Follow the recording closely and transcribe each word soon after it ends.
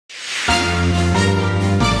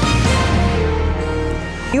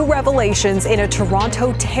New revelations in a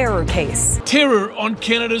Toronto terror case. Terror on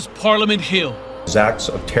Canada's Parliament Hill. Acts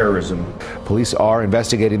of terrorism. Police are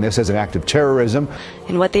investigating this as an act of terrorism.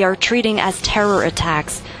 In what they are treating as terror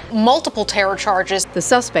attacks. Multiple terror charges. The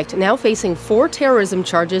suspect now facing 4 terrorism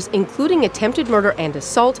charges, including attempted murder and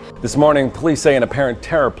assault. This morning, police say an apparent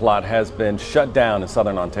terror plot has been shut down in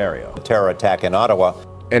southern Ontario. A terror attack in Ottawa.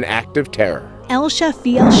 An act of terror. El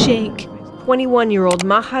Shafi El Sheikh. 21-year-old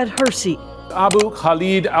Mahad Hirsi. Abu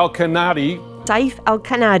Khalid Al-Kanadi. Saif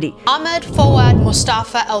Al-Kanadi. Ahmed Fouad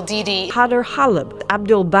Mustafa El-Didi. Hadar Halab.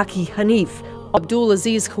 Abdul Baki Hanif. Abdul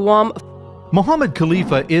Aziz Kouam. Mohammed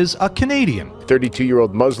Khalifa is a Canadian.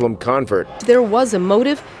 32-year-old Muslim convert. There was a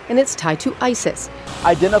motive, and it's tied to ISIS.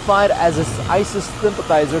 Identified as an ISIS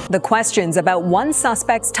sympathizer. The questions about one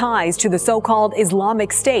suspect's ties to the so-called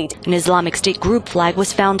Islamic State. An Islamic State group flag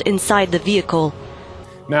was found inside the vehicle.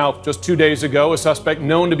 Now, just 2 days ago, a suspect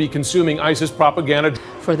known to be consuming ISIS propaganda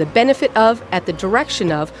for the benefit of, at the direction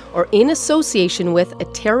of, or in association with a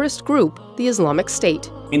terrorist group, the Islamic State.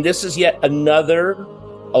 And this is yet another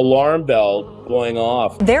alarm bell going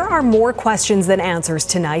off. There are more questions than answers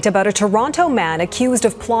tonight about a Toronto man accused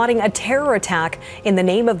of plotting a terror attack in the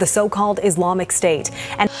name of the so-called Islamic State.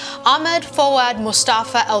 And Ahmed Fouad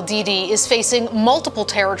Mustafa El-Didi is facing multiple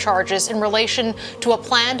terror charges in relation to a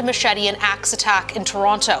planned machete and axe attack in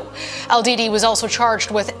Toronto. El-Didi was also charged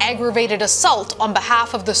with aggravated assault on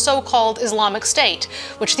behalf of the so-called Islamic State,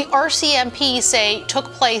 which the RCMP say took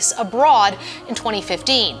place abroad in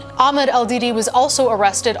 2015. Ahmed El-Didi was also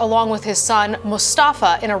arrested along with his son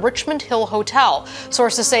Mustafa in a Richmond Hill hotel.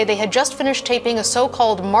 Sources say they had just finished taping a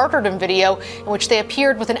so-called martyrdom video in which they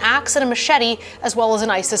appeared with an axe and a machete as well as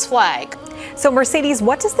an ISIS flag. So Mercedes,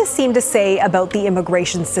 what does this seem to say about the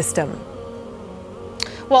immigration system?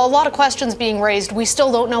 Well, a lot of questions being raised. We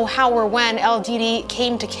still don't know how or when El-Didi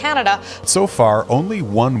came to Canada. So far, only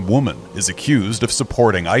one woman is accused of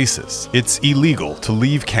supporting ISIS. It's illegal to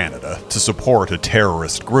leave Canada to support a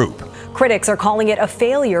terrorist group. Critics are calling it a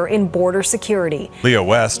failure in border security. Leah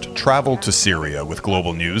West traveled to Syria with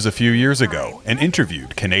Global News a few years ago and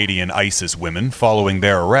interviewed Canadian ISIS women following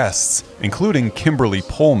their arrests, including Kimberly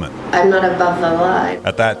Pullman. I'm not above the line.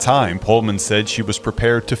 At that time, Pullman said she was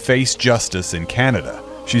prepared to face justice in Canada.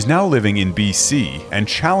 She's now living in BC and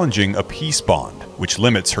challenging a peace bond, which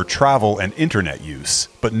limits her travel and internet use,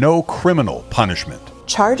 but no criminal punishment.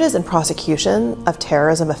 Charges and prosecution of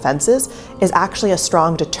terrorism offenses is actually a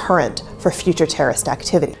strong deterrent for future terrorist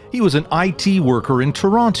activity. He was an IT worker in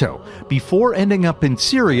Toronto before ending up in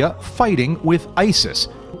Syria fighting with ISIS.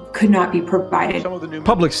 Could not be provided.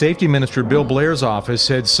 Public Safety Minister Bill Blair's office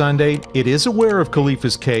said Sunday it is aware of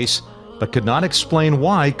Khalifa's case, but could not explain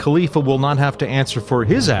why Khalifa will not have to answer for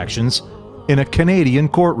his actions in a Canadian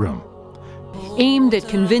courtroom. Aimed at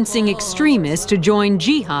convincing extremists to join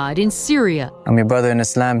jihad in Syria. I'm your brother in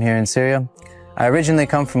Islam here in Syria. I originally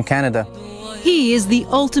come from Canada. He is the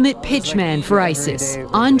ultimate pitchman for ISIS,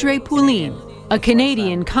 Andre Poulin, a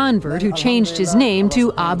Canadian convert who changed his name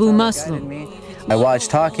to Abu Muslim. I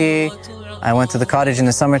watched hockey. I went to the cottage in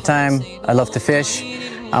the summertime. I love to fish.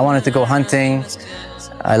 I wanted to go hunting.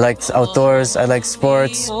 I liked outdoors. I liked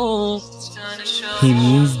sports. He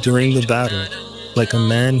moved during the battle like a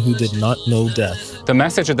man who did not know death. The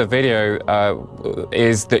message of the video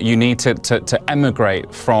is that you need to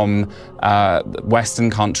emigrate from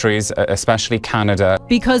Western countries, especially Canada.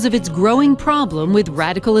 Because of its growing problem with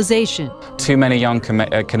radicalization. Too many young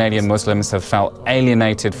Canadian Muslims have felt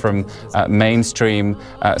alienated from mainstream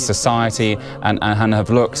society and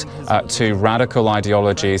have looked to radical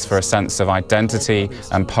ideologies for a sense of identity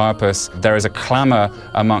and purpose. There is a clamor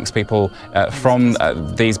amongst people from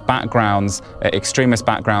these backgrounds, extremist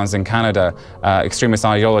backgrounds in Canada, extremist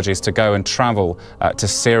ideologies, to go and travel to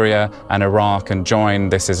Syria and Iraq and join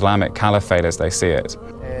this Islamic caliphate as they see it.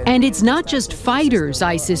 And it's not just fighters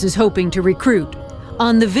ISIS is hoping to recruit.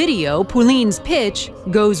 On the video, Poulin's pitch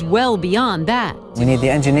goes well beyond that. We need the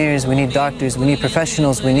engineers, we need doctors, we need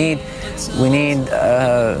professionals, we need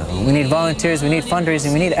volunteers, we need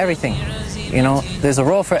fundraising, we need everything. You know, there's a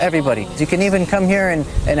role for everybody. You can even come here and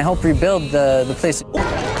help rebuild the place.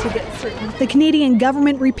 The Canadian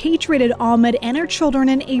government repatriated Ahmed and her children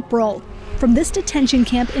in April from this detention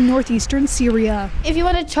camp in northeastern Syria. If you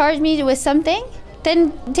want to charge me with something,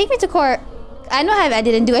 then take me to court. I know I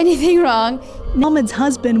didn't do anything wrong. Ahmed's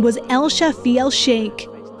husband was El Shafi El Sheikh.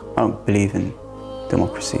 I don't believe in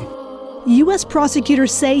democracy. U.S.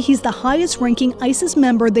 prosecutors say he's the highest-ranking ISIS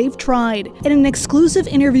member they've tried. In an exclusive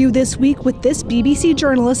interview this week with this BBC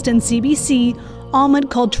journalist and CBC, Ahmed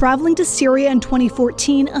called traveling to Syria in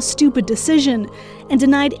 2014 a stupid decision and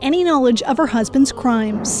denied any knowledge of her husband's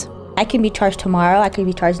crimes. I can be charged tomorrow, I could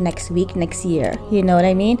be charged next week, next year. You know what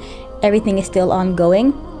I mean? Everything is still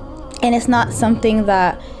ongoing. And it's not something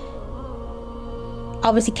that,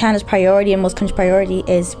 obviously Canada's priority and most countries' priority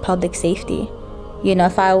is public safety. You know,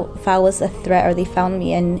 if I was a threat or they found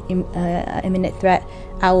me an imminent threat,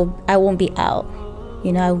 I won't be out.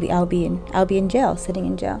 You know, I'll be in jail, sitting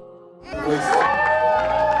in jail.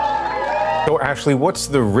 So Ashley, what's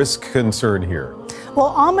the risk concern here? Well,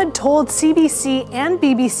 Ahmed told CBC and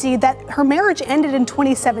BBC that her marriage ended in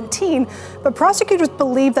 2017, but prosecutors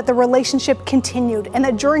believe that the relationship continued and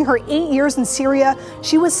that during her 8 years in Syria,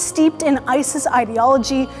 she was steeped in ISIS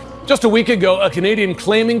ideology. Just a week ago, a Canadian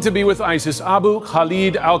claiming to be with ISIS, Abu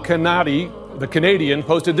Khalid al-Kanadi, the Canadian,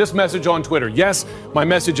 posted this message on Twitter. Yes, my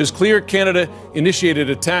message is clear. Canada initiated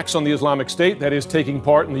attacks on the Islamic State, that is taking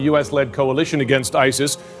part in the U.S.-led coalition against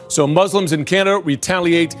ISIS. So Muslims in Canada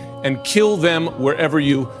retaliate and kill them wherever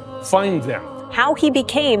you find them. How he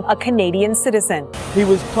became a Canadian citizen. He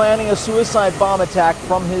was planning a suicide bomb attack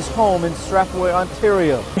from his home in Strathroy,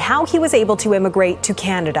 Ontario. How he was able to immigrate to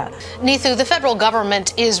Canada. Neithu, the federal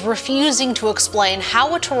government is refusing to explain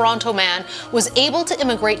how a Toronto man was able to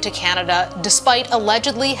immigrate to Canada despite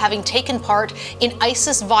allegedly having taken part in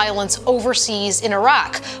ISIS violence overseas in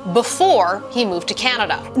Iraq before he moved to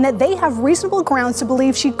Canada. And that they have reasonable grounds to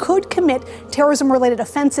believe she could commit terrorism-related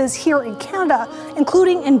offenses here in Canada,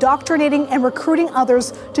 including indoctrinating and recruiting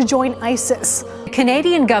others to join ISIS. The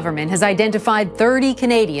Canadian government has identified 30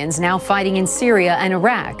 Canadians now fighting in Syria and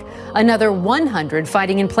Iraq, another 100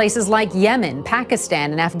 fighting in places like Yemen,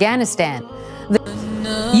 Pakistan, and Afghanistan.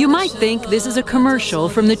 You might think this is a commercial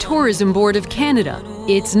from the Tourism Board of Canada.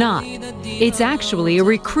 It's not. It's actually a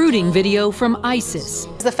recruiting video from ISIS.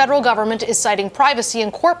 The federal government is citing privacy in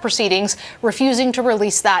court proceedings, refusing to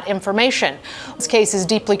release that information. This case is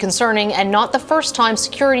deeply concerning and not the first time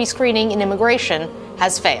security screening in immigration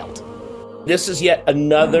has failed. This is yet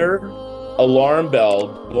another alarm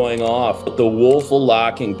bell going off with the woeful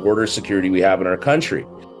lacking border security we have in our country.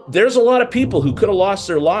 There's a lot of people who could have lost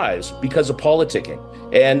their lives because of politicking,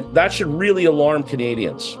 and that should really alarm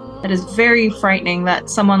Canadians. It is very frightening that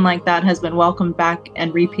someone like that has been welcomed back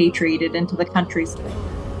and repatriated into the countries.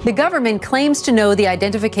 The government claims to know the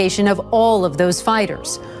identification of all of those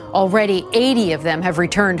fighters. Already 80 of them have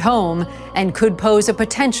returned home and could pose a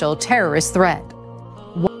potential terrorist threat.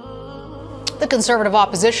 The Conservative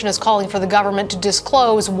opposition is calling for the government to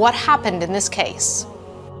disclose what happened in this case.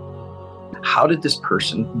 How did this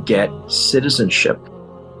person get citizenship?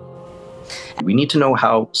 We need to know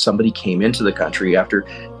how somebody came into the country after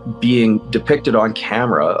being depicted on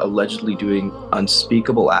camera, allegedly doing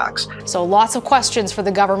unspeakable acts. So lots of questions for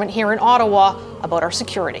the government here in Ottawa about our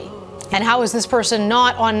security. And how is this person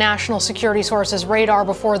not on national security sources' radar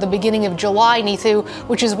before the beginning of July, Neithu,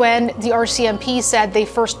 which is when the RCMP said they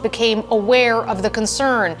first became aware of the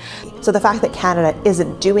concern? So the fact that Canada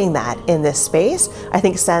isn't doing that in this space, I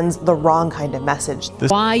think sends the wrong kind of message.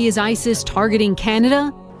 Why is ISIS targeting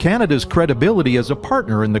Canada? Canada's credibility as a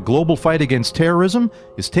partner in the global fight against terrorism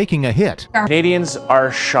is taking a hit. Canadians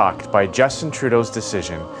are shocked by Justin Trudeau's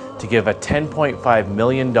decision to give a $10.5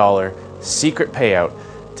 million secret payout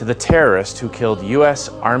to the terrorist who killed U.S.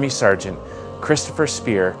 Army Sergeant Christopher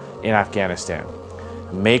Speer in Afghanistan.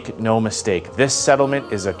 Make no mistake, this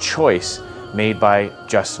settlement is a choice made by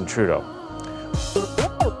Justin Trudeau.